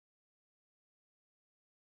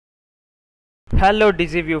Hello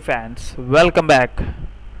Digiview fans, welcome back.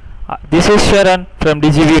 This is Sharan from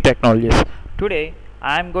Digiview Technologies. Today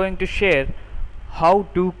I am going to share how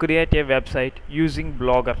to create a website using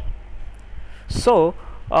Blogger.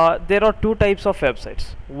 There are two types of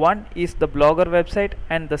websites. One is the Blogger website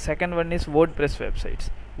and the second one is WordPress websites.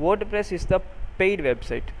 WordPress is the paid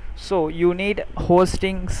website. So you need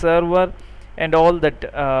hosting, server and all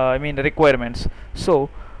that requirements. So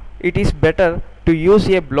it is better to use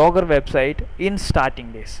a Blogger website in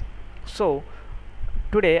starting days. So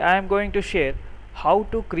today I am going to share how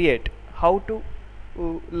to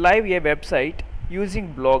live a website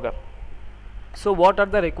using Blogger. So what are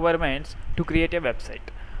the requirements to create a website?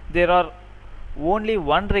 There are only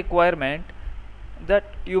one requirement that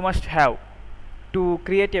you must have to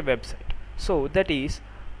create a website. So that is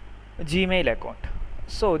Gmail account.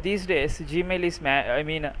 So these days Gmail is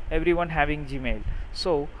everyone having Gmail.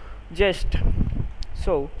 So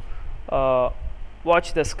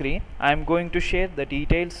watch the screen. I am going to share the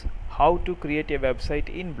details how to create a website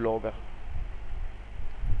in Blogger.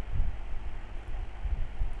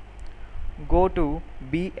 Go to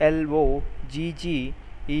blogger.com,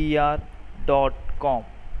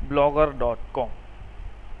 blogger.com.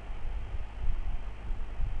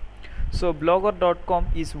 So blogger.com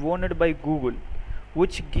is owned by Google,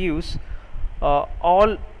 which gives the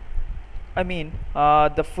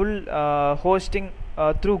full hosting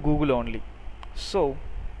through Google only. So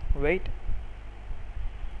wait.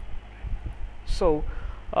 So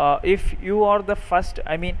if you are the first,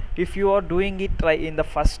 if you are doing it in the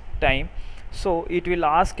first time, so it will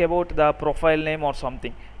ask about the profile name or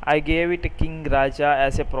something. I gave it King Raja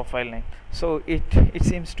as a profile name, so it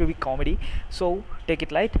seems to be comedy, so take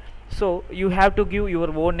it light. So you have to give your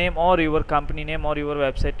own name or your company name or your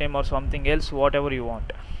website name or something else, whatever you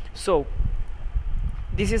want. So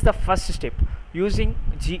this is the first step. Using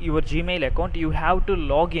your Gmail account, you have to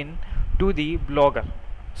log in to the Blogger.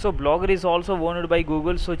 So Blogger is also owned by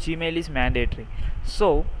Google, so Gmail is mandatory.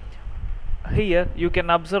 So here you can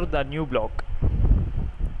observe the new blog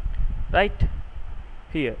right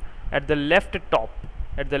here at the left top.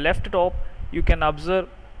 You can observe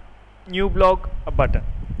new blog button.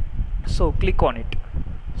 So click on it.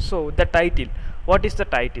 So the title, what is the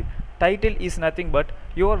title? Title is nothing but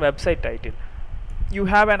your website title. You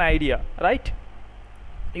have an idea, right?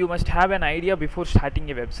 You must have an idea before starting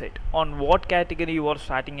a website on what category you are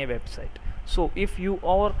starting a website. So if you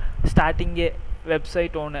are starting a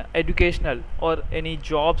website on educational or any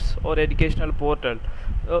jobs or educational portal,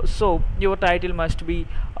 so your title must be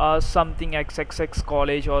something XXX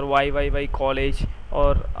college or YYY college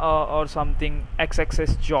or something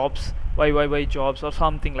XXX jobs, YYY jobs or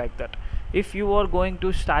something like that. If you are going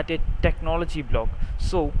to start a technology blog,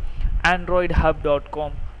 so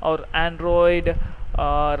androidhub.com or Android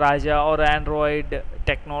Raja or Android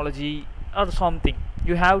technology or something,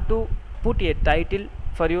 you have to put a title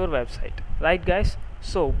for your website, right guys?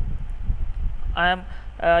 So I am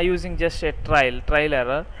using just a trial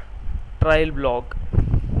blog.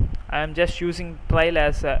 I am just using trial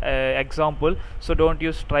as a example, so don't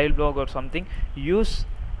use trial blog or something. Use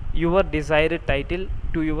your desired title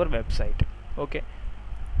to your website. Okay,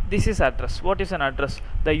 this is address. What is an address?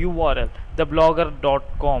 The URL. The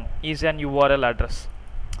blogger.com is an URL address.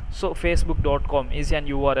 So facebook.com is an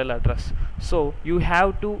URL address. So you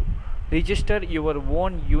have to register your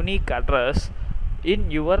own unique address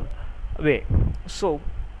in your way. So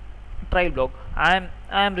trial blog, I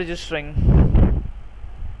am registering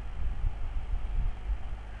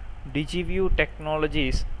Digiview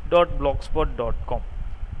technologies.blogspot.com.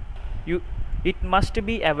 It must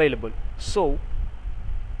be available. So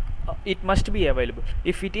it must be available.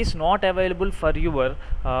 If it is not available for your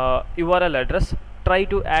URL address, try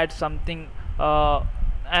to add something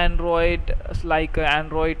Android, like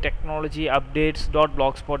Android technology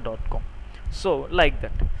updates.blogspot.com. so like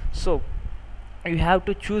that. So you have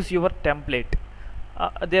to choose your template.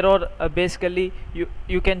 There are basically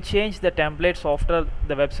you can change the templates after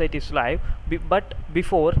the website is live, but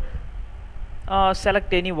before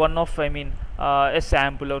select any one of a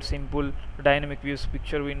sample or simple dynamic views,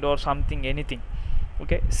 picture window or something, anything.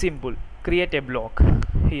 Okay, simple. Create a blog.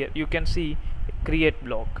 Here you can see create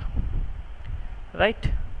blog,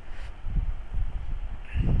 right?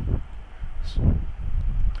 So,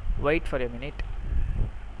 wait for a minute.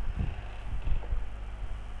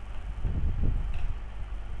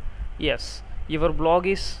 Yes, your blog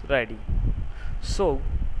is ready. So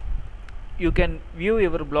you can view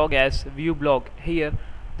your blog as view blog. Here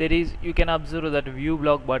you can observe that view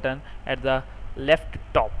blog button at the left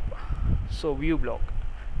top. So view blog,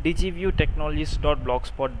 Digiview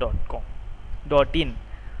technologies.blogspot.com. .in.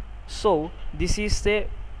 So this is the,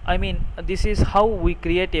 this is how we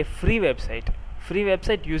create a free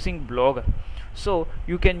website using Blogger. So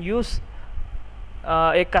you can use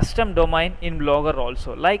a custom domain in Blogger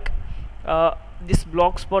also, like this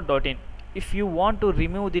blogspot.in. If you want to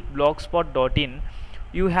remove the blogspot.in,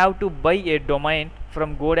 you have to buy a domain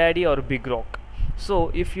from GoDaddy or Big Rock.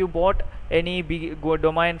 So if you bought any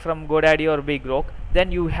domain from GoDaddy or Big Rock,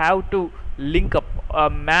 then you have to link up,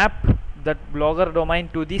 map that Blogger domain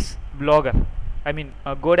to this Blogger,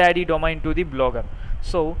 GoDaddy domain to the Blogger.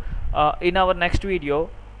 So in our next video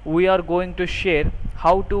we are going to share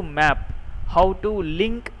how to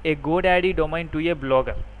link a GoDaddy domain to a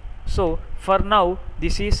Blogger. So for now,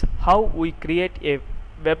 this is how we create a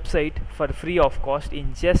website for free of cost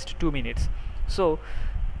in just 2 minutes. So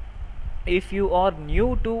if you are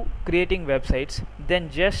new to creating websites, then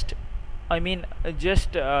just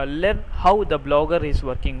learn how the Blogger is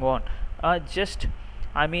working on.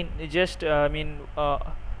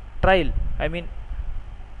 Trial,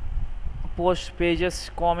 post,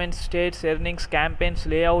 pages, comments, states, earnings, campaigns,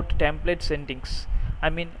 layout, template, settings.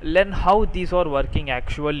 Learn how these are working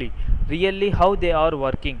actually, really how they are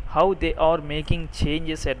working, how they are making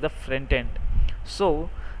changes at the front end. So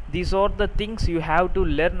these are the things you have to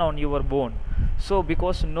learn on your own. So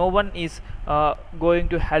because no one is going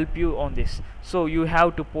to help you on this, so you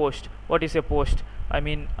have to post. What is a post?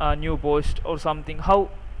 A new post or something, how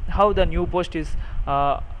the new post is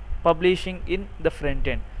publishing in the front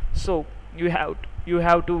end. So you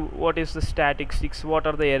have to what is the statistics, what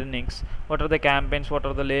are the earnings, what are the campaigns, what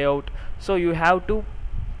are the layout. So you have to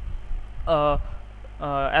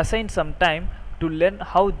assign some time to learn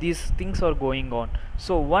how these things are going on.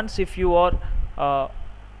 So once if you are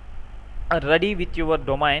ready with your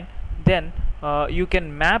domain, then you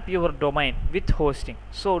can map your domain with hosting.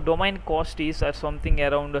 So domain cost is something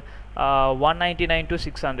around 199 to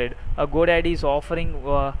 600. GoDaddy is offering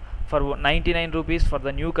for 99 rupees for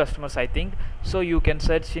the new customers, I think. So you can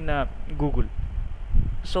search in Google.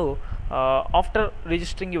 So after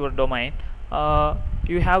registering your domain,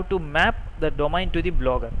 you have to map the domain to the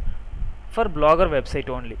Blogger, for Blogger website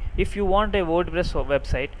only. If you want a WordPress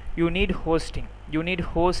website, you need hosting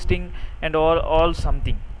and all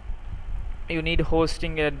something. You need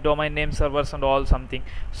hosting, domain name servers and all something.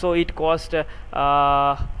 So it cost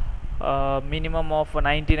minimum of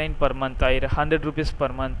 99 per month, 100 rupees per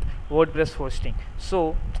month WordPress hosting.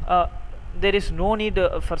 So there is no need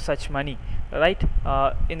for such money, right,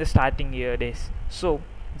 in the starting days. So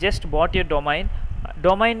just bought your domain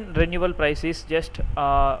renewal price is just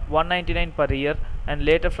 199 per year, and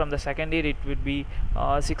later from the second year it would be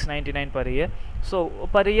 699 per year. So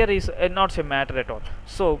per year is not a matter at all.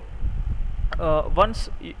 So once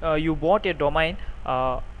you bought a domain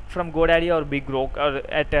from GoDaddy or Big Rock or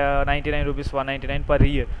at 99 rupees, 199 per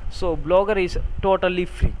year, so Blogger is totally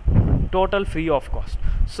free of cost.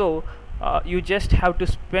 So you just have to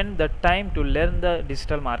spend the time to learn the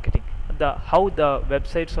digital marketing, how the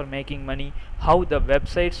websites are making money, how the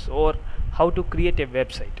websites, or how to create a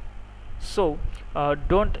website. So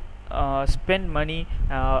don't spend money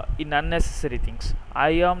in unnecessary things. I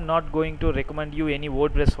am not going to recommend you any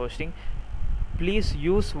WordPress hosting. Please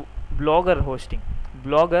use Blogger hosting,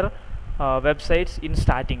 Blogger websites in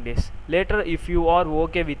starting days. Later, if you are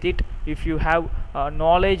okay with it, if you have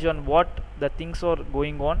knowledge on what the things are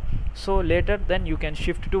going on, so later then you can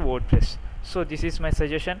shift to WordPress. So this is my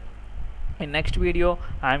suggestion. In next video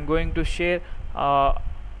I am going to share how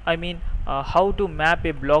to map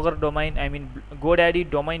a Blogger domain, GoDaddy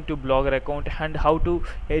domain to Blogger account, and how to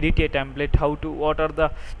edit a template, what are the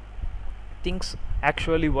things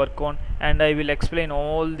actually work on, and I will explain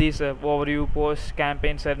all these overview, posts,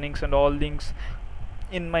 campaigns, earnings and all things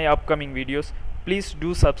in my upcoming videos. Please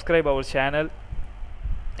do subscribe our channel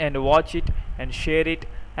and watch it and share it,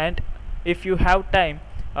 and if you have time,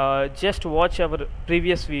 just watch our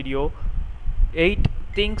previous video, 8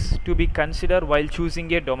 things to be considered while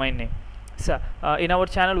choosing a domain name. So in our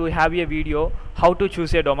channel we have a video how to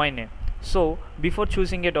choose a domain name. So before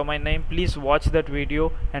choosing a domain name, please watch that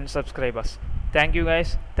video and subscribe us. Thank you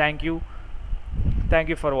guys. Thank you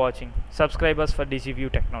for watching. Subscribe us for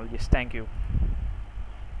Digiview Technologies. Thank you.